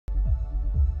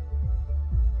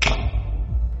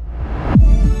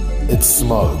It's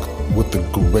SMUG with the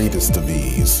greatest of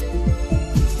ease.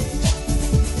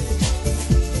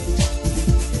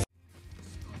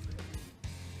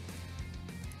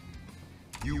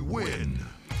 You win.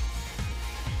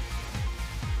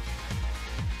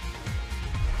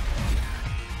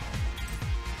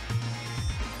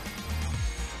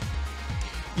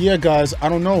 Yeah, guys, I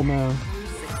don't know, man.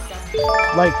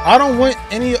 Like, I don't want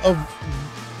any of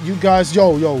you guys.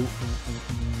 Yo,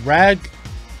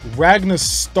 Ragnar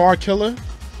Star Killer.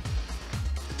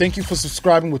 Thank you for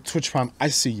subscribing with Twitch Prime. I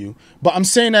see you. But I'm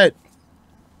saying that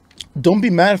don't be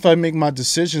mad if I make my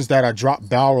decisions that I drop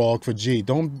Balrog for G.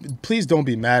 Please don't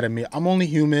be mad at me. I'm only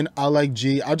human. I like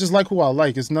G. I just like who I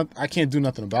like. It's not, I can't do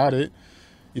nothing about it.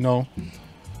 You know?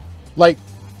 Like,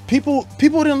 people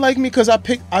didn't like me because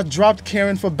I dropped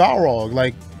Karen for Balrog.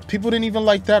 Like, people didn't even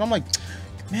like that. I'm like,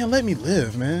 man, let me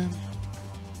live, man.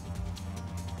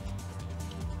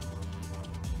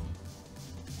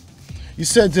 You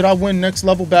said, did I win next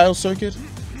level battle circuit?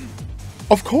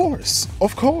 Of course,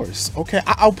 okay.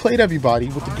 I outplayed everybody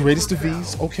with the greatest of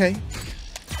ease, okay.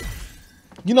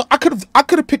 You know, I could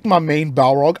have picked my main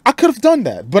Balrog. I could have done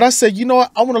that, but I said, you know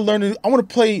what? I want to learn. I want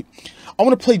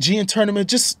to play G in tournament.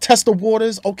 Just test the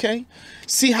waters, okay.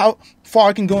 See how far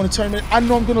I can go in the tournament. I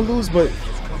know I'm gonna lose, but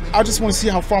I just want to see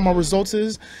how far my results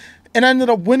is. And I ended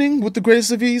up winning with the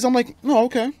greatest of ease. I'm like, no,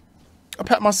 okay. I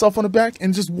pat myself on the back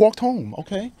and just walked home,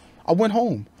 okay. I went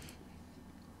home.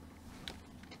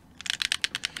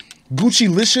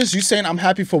 Gucci-licious, you saying I'm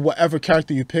happy for whatever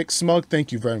character you pick. Smug,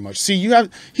 thank you very much. See,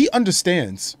 he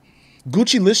understands.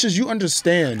 Gucci-licious, you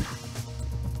understand.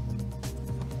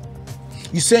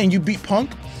 You saying you beat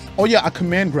Punk? Oh yeah, I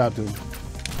command grabbed him.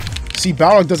 See,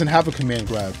 Balrog doesn't have a command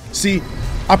grab. See,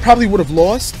 I probably would have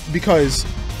lost because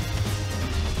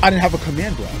I didn't have a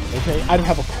command grab, okay? I didn't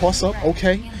have a cross-up,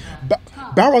 okay?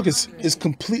 Balrog is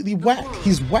completely whack.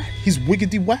 He's whack. He's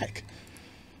wiggity whack.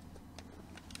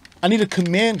 I need to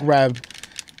command grab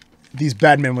these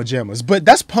Badman Wajamas. But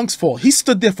that's Punk's fault. He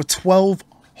stood there for 12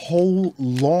 whole,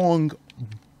 long,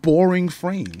 boring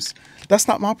frames. That's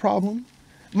not my problem.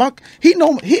 He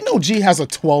know G has a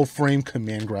 12-frame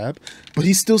command grab, but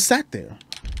he still sat there.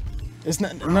 It's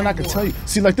not, and then I can tell you.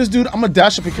 See, like this dude, I'm gonna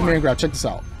dash up and command grab. Check this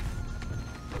out.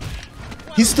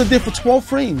 He stood there for 12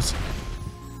 frames.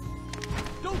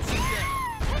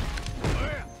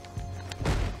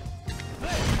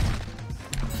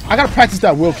 I gotta practice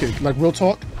that wheel kick, like real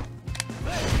talk.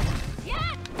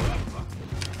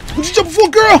 Would you jump for,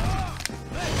 girl?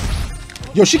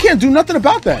 Yo, she can't do nothing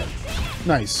about that.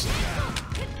 Nice.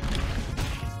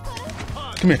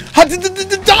 Come here.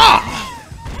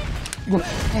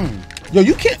 Yo,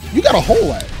 you can't. You got a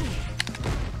hole at.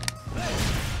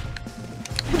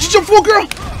 Would you jump for, girl?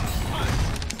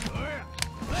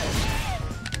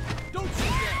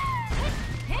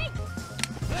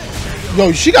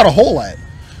 Yo, she got a hole at.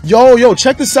 Yo,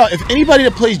 check this out. If anybody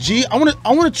that plays G, I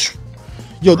wanna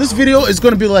yo, this video is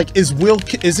gonna be like, is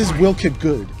his wheel kick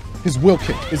good? His wheel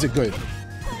kick, is it good?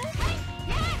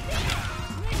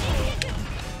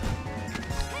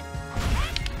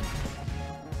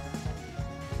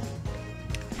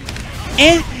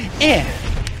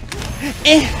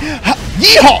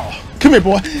 Yeehaw! Come here,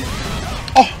 boy.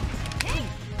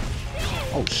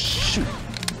 Oh shoot.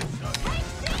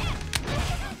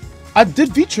 I did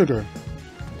V-trigger.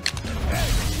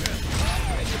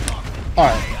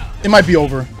 Alright, it might be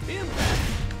over.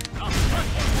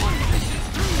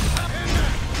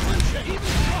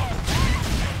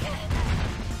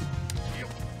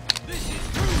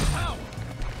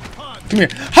 Come here.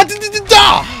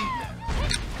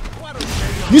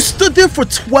 You stood there for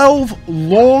 12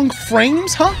 long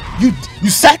frames, huh? You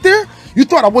sat there? You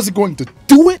thought I wasn't going to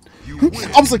do it?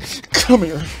 I was like, come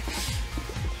here.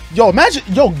 Yo, imagine,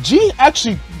 G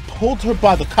actually pulled her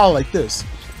by the collar like this.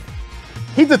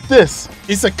 He did this.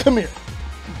 He said, come here.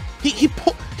 He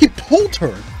pulled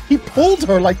her. He pulled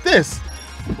her like this.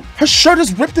 Her shirt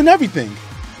is ripped and everything.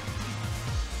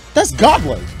 That's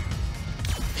godlike.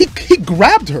 He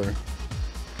grabbed her.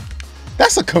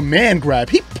 That's a command grab.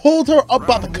 He pulled her up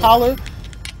by the collar,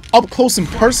 up close and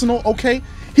personal, okay?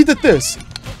 He did this.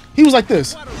 He was like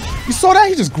this. You saw that?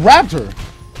 He just grabbed her.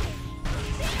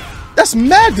 That's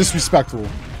mad disrespectful.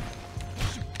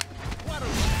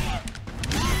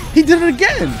 He did it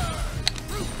again.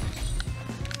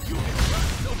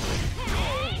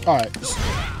 Alright.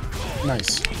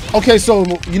 Nice. Okay, so,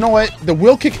 you know what? The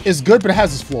wheel kick is good, but it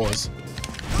has its flaws.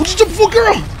 What you jump for,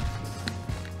 girl?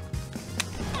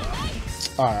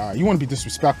 Alright, you want to be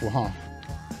disrespectful, huh?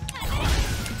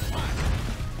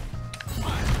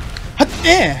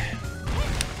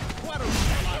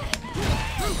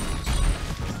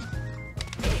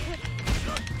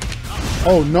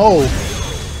 Oh no.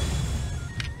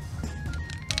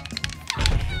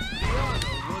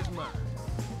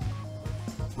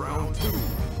 Round 2.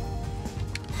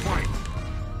 Fight.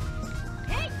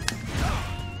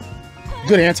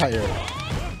 Good anti-air.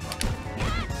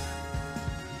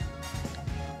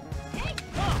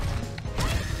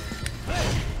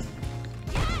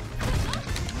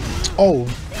 Oh,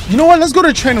 you know what? Let's go to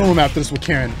the training room after this with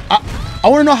Karen. I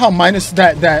want to know how minus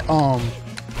that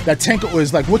Tenko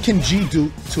is. Like, what can G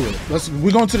do to it?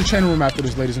 We're going to the training room after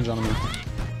this, ladies and gentlemen.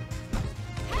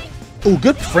 Oh,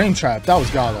 good frame trap. That was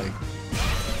godlike.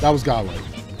 That was godlike.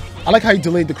 I like how he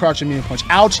delayed the crouch and medium punch.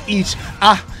 Ouch, each.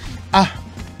 Ah.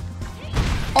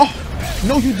 Oh,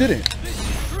 no, you didn't.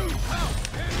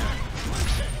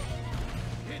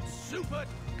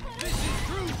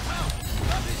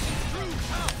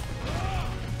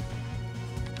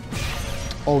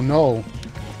 Oh no.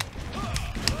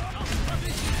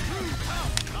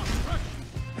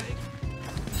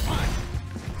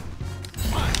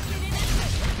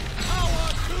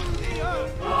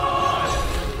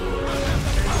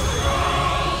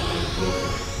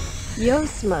 Yo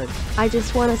SMUG, I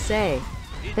just wanna say,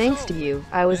 thanks to you,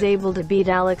 I was able to beat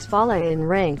Alex Fala in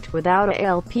ranked without a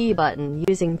LP button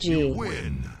using G.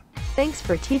 Win. Thanks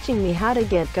for teaching me how to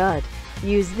get gut.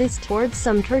 Use this towards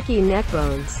some turkey neck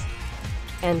bones.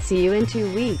 And see you in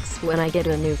 2 weeks when I get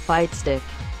a new fight stick.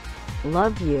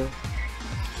 Love you.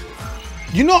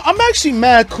 You know, I'm actually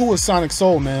mad cool with Sonic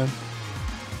Soul, man.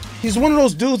 He's one of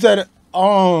those dudes that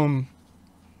I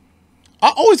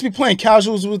always be playing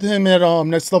casuals with him at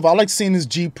next level. I like seeing his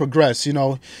G progress, you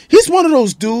know. He's one of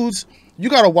those dudes you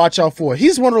gotta watch out for.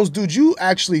 He's one of those dudes you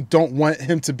actually don't want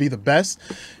him to be the best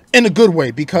in a good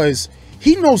way, because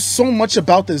he knows so much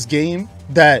about this game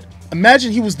that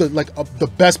imagine he was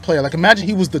the best player. Like, imagine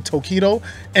he was the Tokido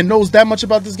and knows that much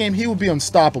about this game. He would be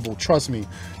unstoppable. Trust me.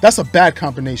 That's a bad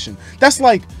combination. That's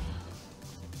like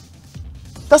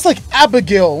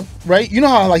Abigail, right? You know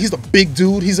how like he's a big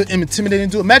dude. He's an intimidating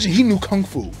dude. Imagine he knew Kung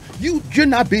Fu. You're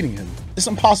not beating him. It's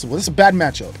impossible. It's a bad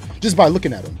matchup just by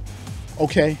looking at him.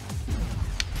 Okay.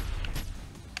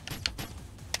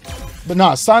 But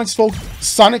nah, Sonic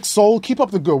Soul, keep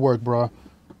up the good work, bro.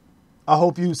 I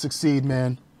hope you succeed,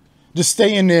 man. Just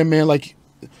stay in there, man. Like,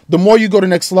 the more you go to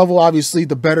next level, obviously,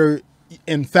 the better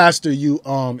and faster you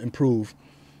improve.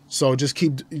 So just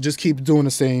keep doing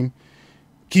the same.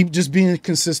 Keep just being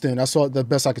consistent. That's all the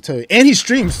best I could tell you. And he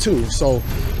streams too, so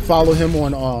follow him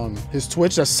on his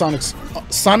Twitch. That's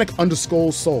Sonic_Soul.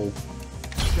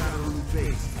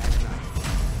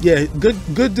 Yeah,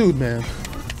 good dude, man.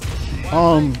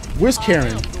 Where's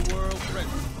Karen?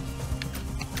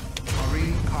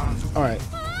 All right.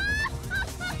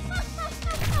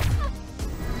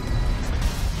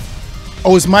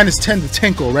 Oh, it's -10 to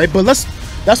Tenko, right? But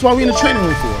that's why we in the training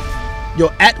room for. Yo,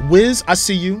 at Wiz, I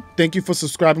see you. Thank you for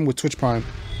subscribing with Twitch Prime.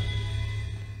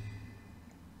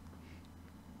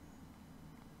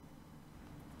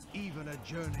 Even a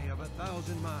journey of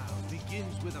 1,000 miles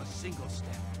begins with a single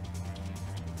step.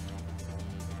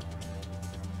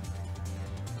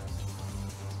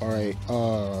 All right.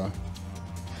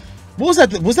 What was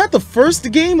that? Was that the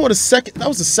first game or the second? That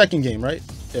was the second game, right?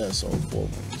 Yeah. So 4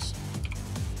 wins.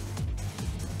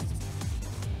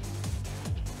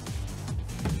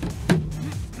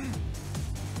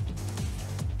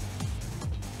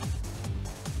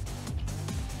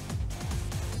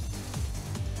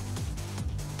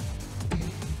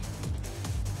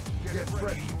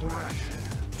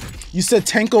 You said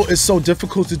Tenko is so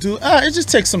difficult to do. It just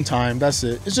takes some time. That's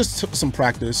it. It's just some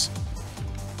practice.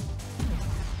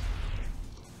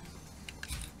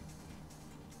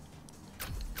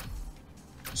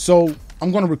 So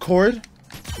I'm going to record.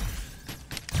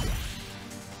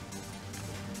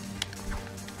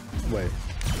 Wait.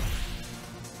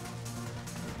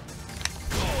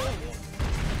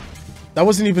 That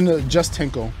wasn't even just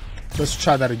Tenko. Let's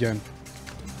try that again.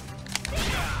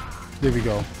 There we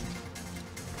go.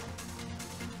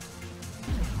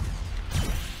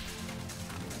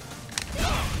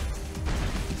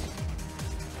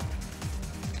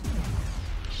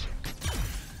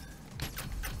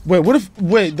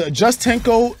 Wait, the just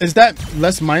Tenko, is that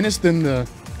less minus than the...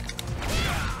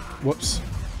 Whoops.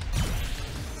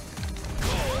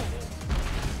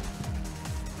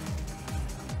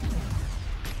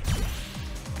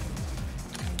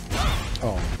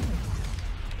 Oh.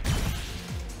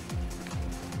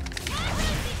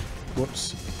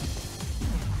 Whoops.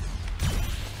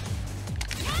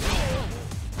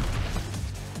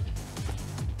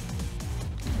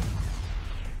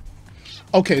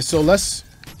 Okay, so let's...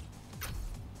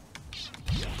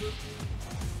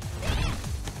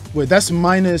 Wait, that's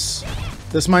minus...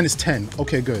 That's minus 10.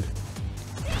 Okay, good.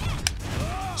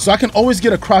 So I can always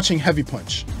get a crouching heavy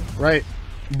punch, right?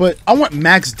 But I want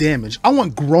max damage. I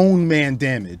want grown man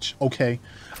damage, okay?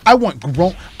 I want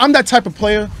grown... I'm that type of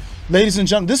player, ladies and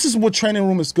gentlemen. This is what training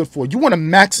room is good for. You want to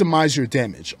maximize your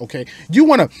damage, okay? You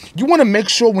want to make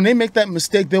sure when they make that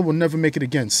mistake, they will never make it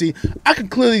again. See, I can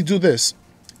clearly do this.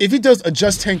 If he does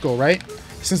adjust Tenko, right?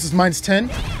 Since it's minus 10,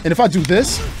 and if I do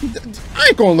this, I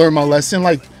ain't gonna learn my lesson.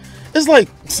 Like, it's like,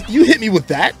 you hit me with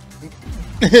that,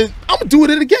 I'm doing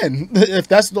it again. If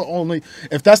that's the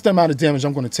amount of damage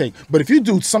I'm gonna take. But if you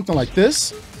do something like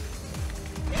this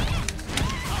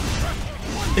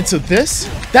into this,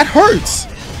 that hurts.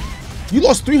 You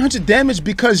lost 300 damage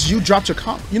because you dropped your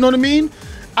comp. You know what I mean?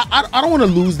 I don't want to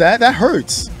lose that. That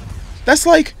hurts. That's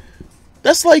like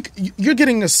you're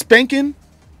getting a spanking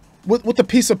with a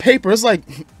piece of paper. It's like,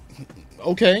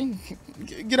 okay,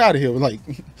 get out of here. Like,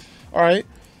 all right.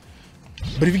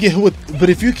 But if you get hit with,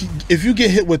 if you get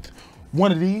hit with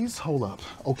one of these, hold up,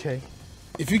 okay.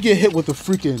 If you get hit with a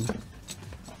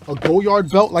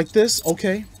Goyard belt like this,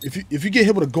 okay. If you get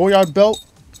hit with a Goyard belt,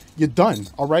 you're done.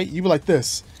 All right. You be like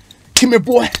this. Come here,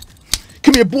 boy.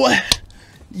 Come here, boy.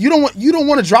 You don't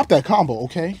want to drop that combo,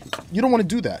 okay? You don't want to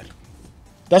do that.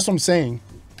 That's what I'm saying.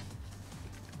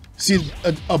 See,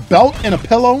 a belt and a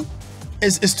pillow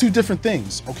is two different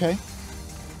things, okay?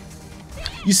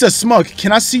 You said, Smug,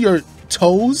 can I see your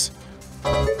toes?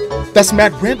 That's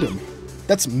mad random.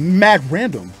 That's mad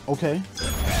random, okay?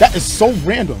 That is so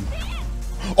random.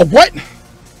 Oh, what?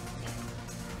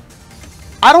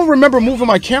 I don't remember moving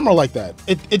my camera like that.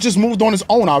 It just moved on its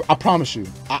own, I promise you.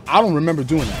 I don't remember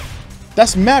doing that.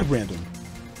 That's mad random.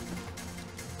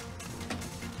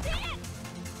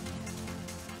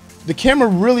 The camera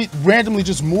really randomly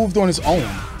just moved on its own.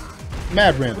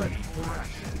 Mad random.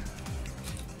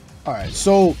 Alright,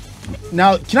 so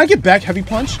now can I get back heavy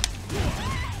punch?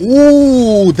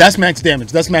 Ooh, that's max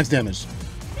damage. That's max damage.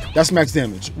 That's max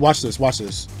damage. Watch this, watch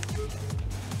this.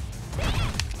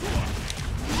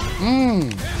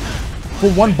 For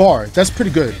 1 bar. That's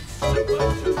pretty good.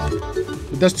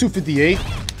 But that's 258.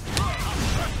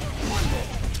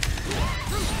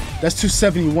 That's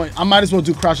 271. I might as well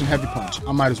do crouching heavy punch.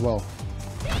 I might as well.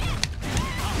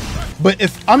 But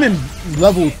if I'm in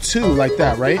level 2 like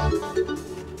that, right?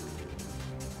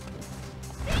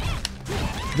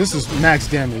 This is max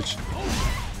damage.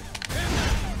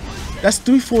 That's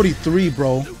 343,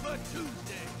 bro.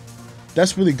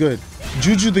 That's really good.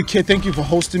 Juju the Kid, thank you for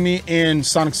hosting me. And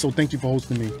Sonic Soul, thank you for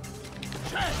hosting me.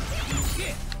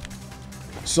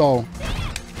 So,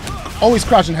 always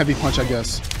crouching heavy punch, I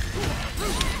guess.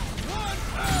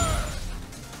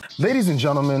 Ladies and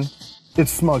gentlemen,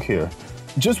 it's Smug here.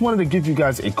 Just wanted to give you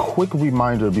guys a quick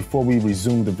reminder before we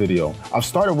resume the video. I've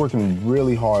started working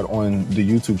really hard on the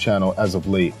YouTube channel as of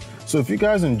late. So if you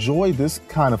guys enjoy this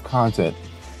kind of content,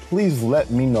 please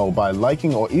let me know by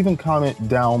liking or even comment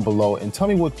down below and tell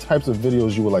me what types of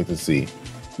videos you would like to see.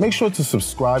 Make sure to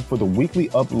subscribe for the weekly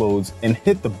uploads and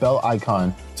hit the bell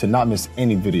icon to not miss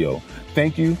any video.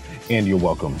 Thank you, and you're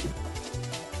welcome.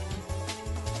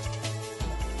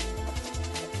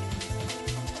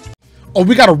 Oh,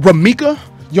 we got a Ramika?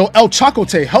 Yo, El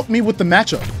Chacote, help me with the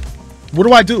matchup. What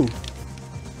do I do?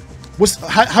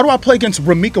 How do I play against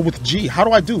Ramika with G? How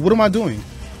do I do? What am I doing?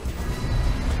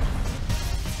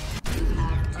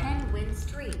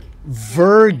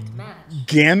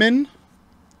 Vergammon?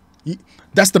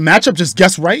 That's the matchup? Just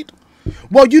guess right?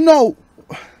 Well, you know,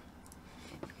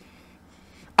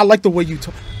 I like the way you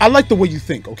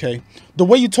think, okay? The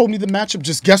way you told me the matchup,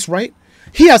 just guess right.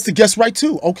 He has to guess right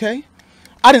too, okay?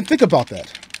 I didn't think about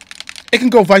that. It can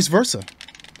go vice versa.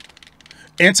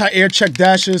 Anti-air check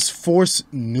dashes, force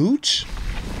neutral?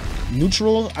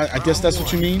 I guess that's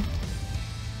what you mean.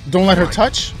 Don't let her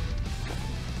touch.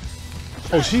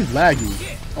 Oh, she's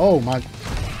laggy. Oh my.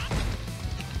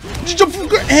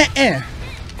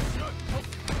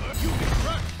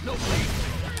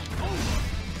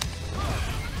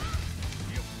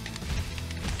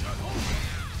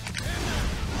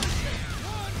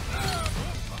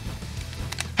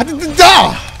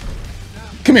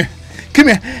 Come here. Come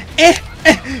here.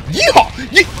 Yeehaw!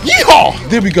 Yeehaw!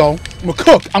 There we go.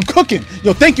 I'm cooking.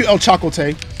 Yo, thank you, El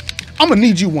Chacote. I'm gonna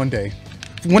need you one day.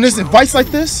 When there's advice like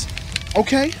this,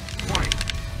 okay?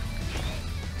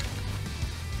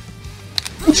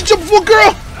 What you jumping for,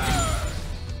 girl?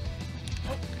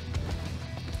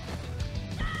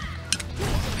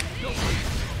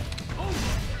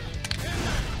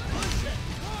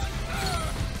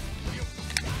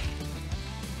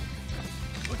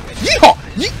 Yeehaw!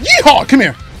 Yeehaw! Come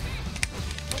here.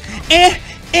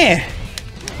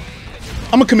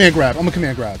 I'm a command grab.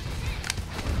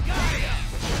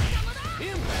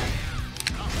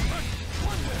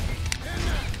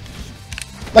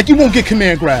 Like you won't get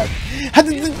command grab.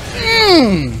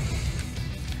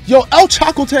 Yo, El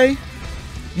Chocote,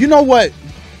 you know what?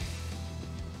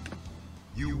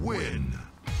 You win.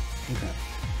 Okay.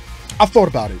 I thought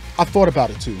about it. I thought about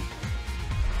it too.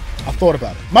 I thought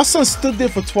about it. My son stood there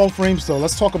for 12 frames though.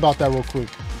 Let's talk about that real quick.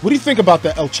 What do you think about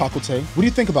that, El Chocote? What do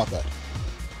you think about that?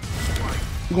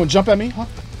 You gonna jump at me, huh?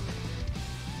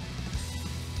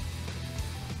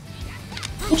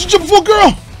 What you jumping for,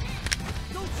 girl?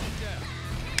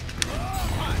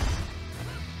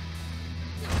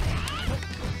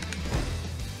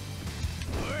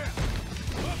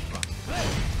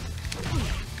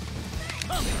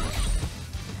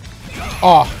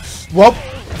 Ah, well.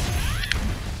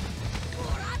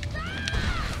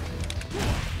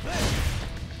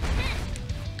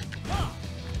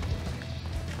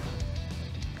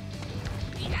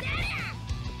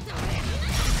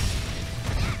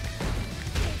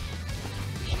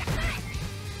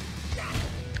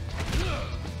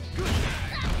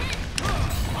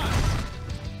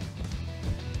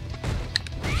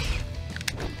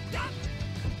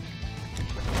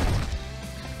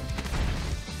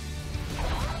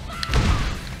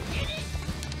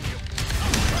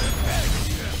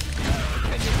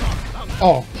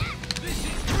 Oh.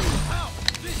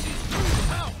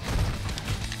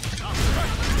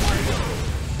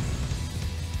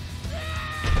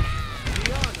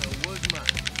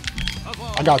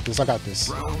 I got this. I got this.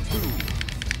 Round 2.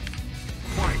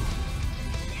 Fight.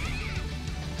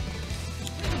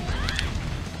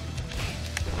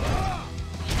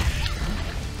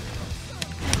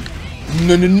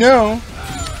 No, no, no.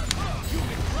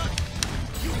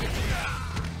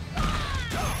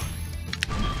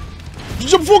 You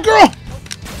jump for, girl.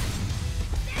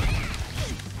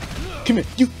 Come here.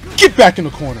 You get back in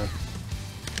the corner.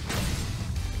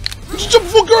 You jump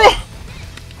for, girl.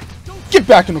 Get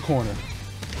back in the corner.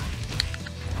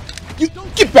 You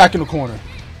get back in the corner.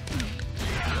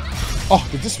 Oh,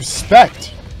 the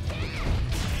disrespect.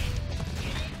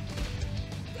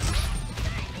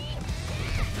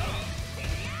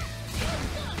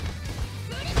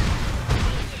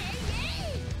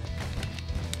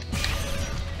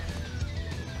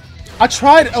 I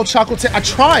tried, El Chocote. I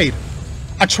tried.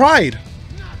 I tried.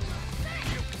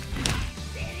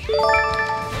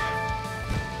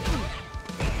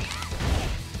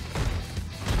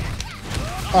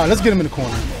 Alright, let's get him in the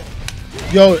corner.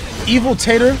 Yo, Evil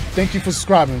Tater, thank you for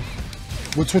subscribing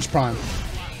with Twitch Prime.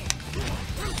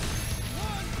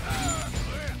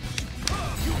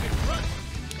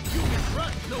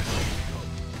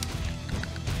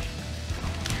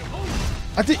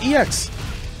 I did EX.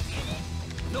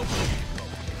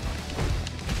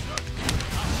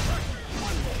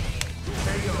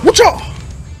 Watch out!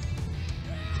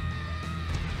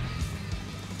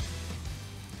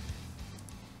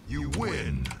 You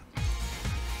win.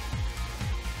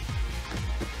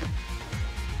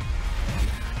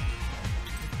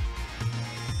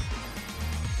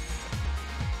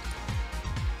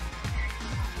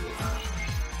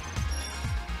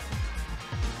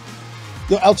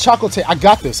 Yo, El Chocote, I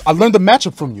got this. I learned the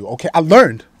matchup from you, okay? I've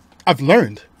learned the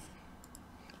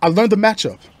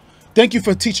matchup. Thank you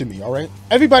for teaching me, all right?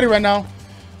 Everybody right now,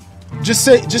 just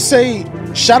say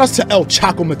shout outs to El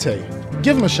Chocote.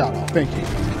 Give him a shout out. Thank you.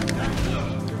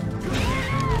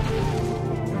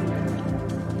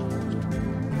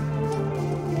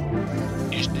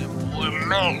 It's the boy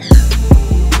man.